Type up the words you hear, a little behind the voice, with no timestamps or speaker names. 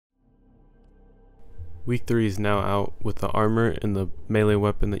Week 3 is now out with the armor and the melee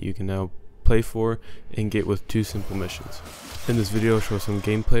weapon that you can now play for and get with 2 simple missions. In this video I'll show some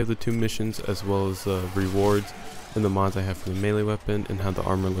gameplay of the 2 missions as well as the rewards and the mods I have for the melee weapon and how the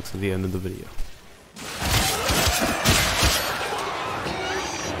armor looks at the end of the video.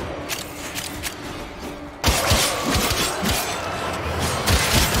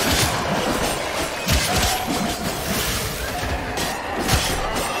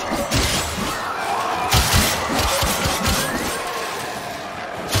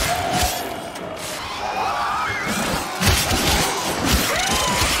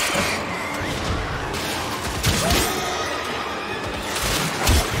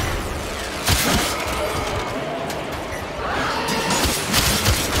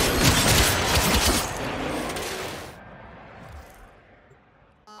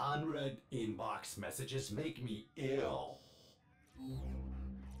 Unread inbox messages make me ill.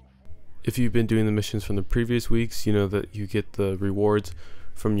 If you've been doing the missions from the previous weeks, you know that you get the rewards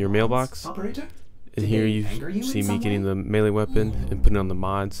from your mailbox. Operator? And here you see me getting the melee weapon and putting on the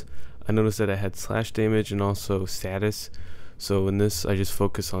mods. I noticed that I had slash damage and also status. So in this I just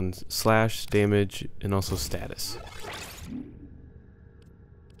focus on slash, damage, and also status.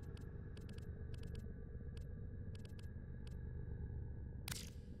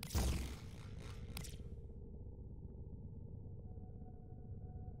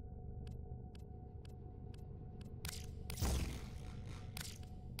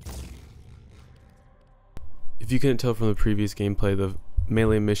 If you couldn't tell from the previous gameplay, the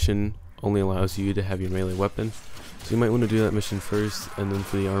melee mission only allows you to have your melee weapon. So you might want to do that mission first, and then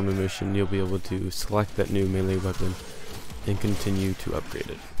for the armor mission you'll be able to select that new melee weapon and continue to upgrade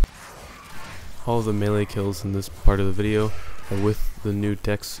it. All of the melee kills in this part of the video are with the new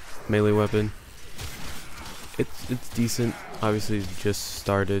Dex melee weapon. It's decent. Obviously it just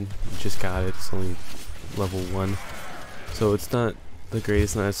started, just got it, it's only level 1. So it's not the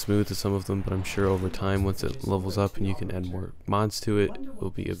greatest, not as smooth as some of them, but I'm sure over time once it levels up and you can add more mods to it, it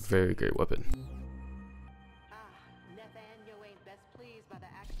will be a very great weapon.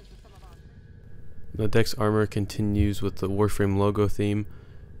 The Dex armor continues with the Warframe logo theme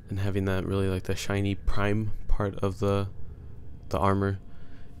and having that really like the shiny prime part of the armor.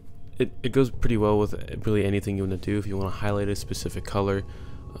 It goes pretty well with really anything you want to do. If you want to highlight a specific color,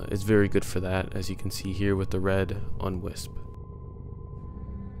 it's very good for that, as you can see here with the red on Wisp.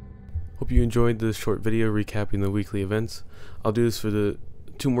 Hope you enjoyed this short video recapping the weekly events. I'll do this for the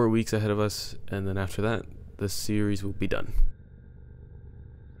 2 more weeks ahead of us, and then after that, this series will be done.